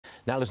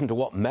Now listen to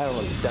what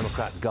Maryland's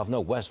Democrat Governor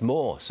Wes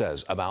Moore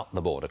says about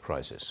the border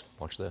crisis.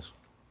 Watch this.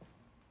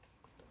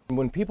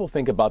 When people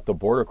think about the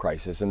border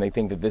crisis and they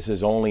think that this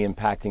is only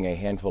impacting a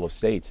handful of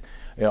states,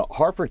 you know,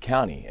 Harford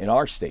County in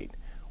our state,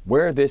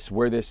 where this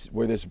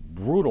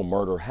brutal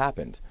murder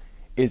happened,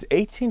 is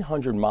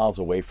 1,800 miles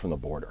away from the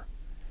border.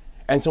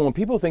 And so when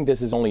people think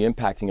this is only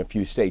impacting a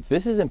few states,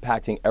 this is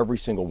impacting every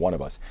single one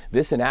of us.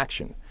 This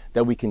inaction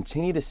that we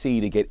continue to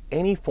see to get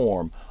any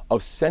form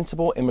of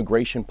sensible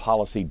immigration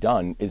policy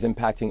done is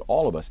impacting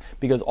all of us,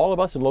 because all of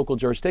us in local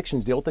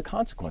jurisdictions deal with the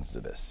consequences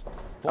of this.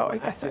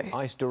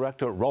 ICE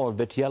Director Ronald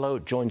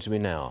Vitiello joins me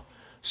now.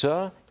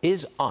 Sir,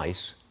 is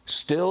ICE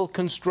still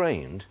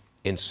constrained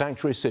in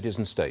sanctuary cities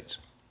and states?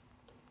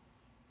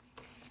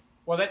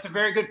 Well, that's a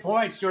very good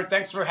point, Stuart.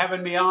 Thanks for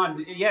having me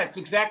on. Yeah, it's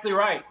exactly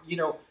right. You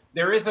know,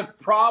 there is a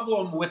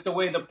problem with the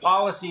way the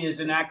policy is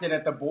enacted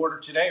at the border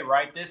today,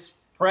 right? This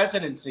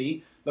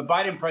presidency, the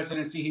Biden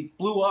presidency, he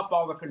blew up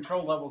all the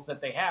control levels that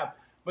they have.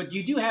 But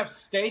you do have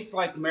states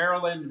like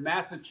Maryland,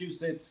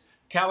 Massachusetts,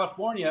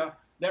 California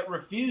that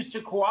refuse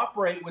to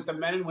cooperate with the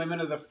men and women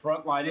of the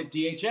front line at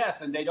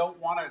DHS, and they don't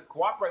want to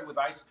cooperate with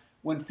ICE.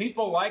 When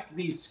people like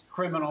these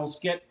criminals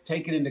get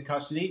taken into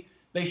custody,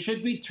 they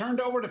should be turned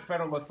over to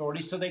federal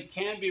authorities so they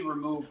can be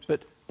removed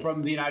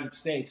from the United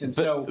States. And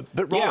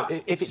but Ronald, yeah,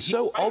 if it's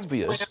so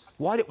obvious,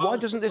 why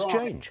doesn't this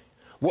change?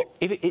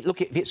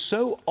 If it's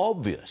so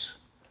obvious,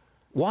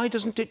 why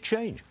doesn't it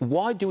change?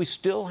 Why do we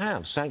still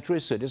have sanctuary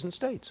cities and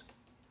states?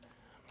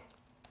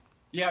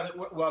 Yeah,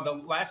 well, the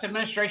last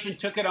administration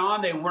took it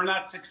on. They were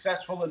not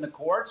successful in the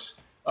courts.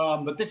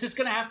 But this is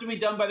going to have to be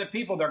done by the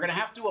people. They're going to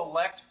have to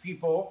elect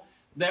people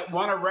that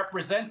want to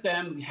represent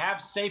them,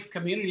 have safe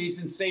communities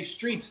and safe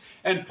streets.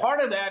 And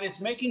part of that is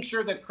making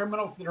sure that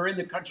criminals that are in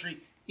the country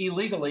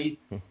illegally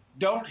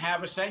don't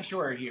have a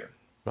sanctuary here.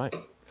 Right.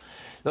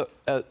 Look,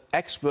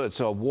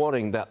 experts are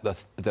warning that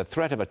the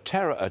threat of a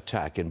terror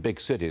attack in big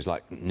cities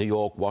like New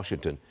York,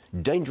 Washington,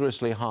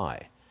 dangerously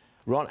high.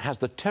 Ron, has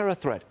the terror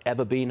threat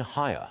ever been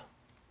higher?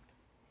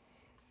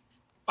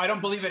 I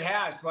don't believe it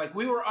has. Like,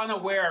 we were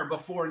unaware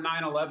before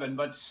 9/11,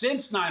 but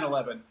since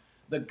 9/11,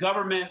 the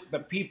government, the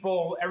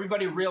people,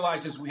 everybody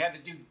realizes we had to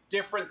do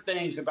different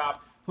things about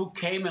who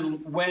came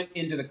and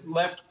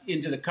left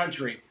into the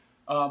country.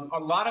 A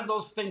lot of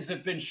those things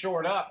have been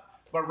shored up.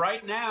 But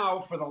right now,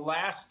 for the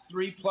last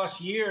 3+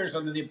 years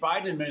under the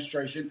Biden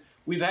administration,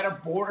 we've had a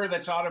border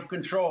that's out of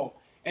control.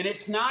 And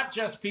it's not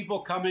just people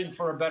coming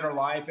for a better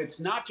life.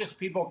 It's not just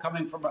people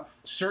coming from a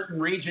certain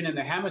region in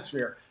the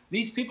hemisphere.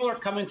 These people are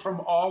coming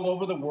from all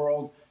over the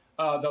world.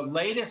 The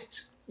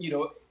latest,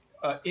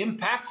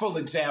 impactful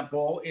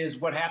example is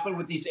what happened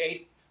with these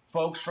 8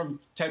 folks from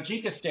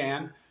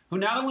Tajikistan who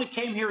not only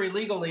came here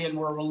illegally and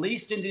were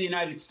released into the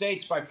United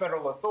States by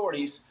federal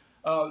authorities,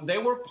 they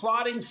were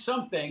plotting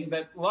something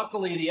that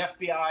luckily the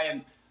FBI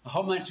and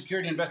Homeland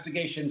Security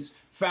investigations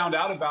found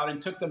out about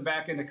and took them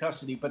back into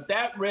custody. But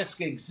that risk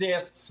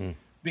exists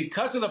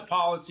because of the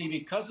policy,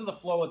 because of the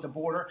flow at the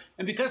border,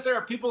 and because there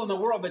are people in the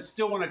world that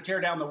still want to tear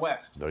down the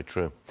West. Very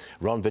true.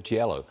 Ron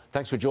Vitiello,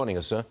 thanks for joining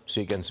us, sir.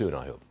 See you again soon,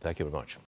 I hope. Thank you very much.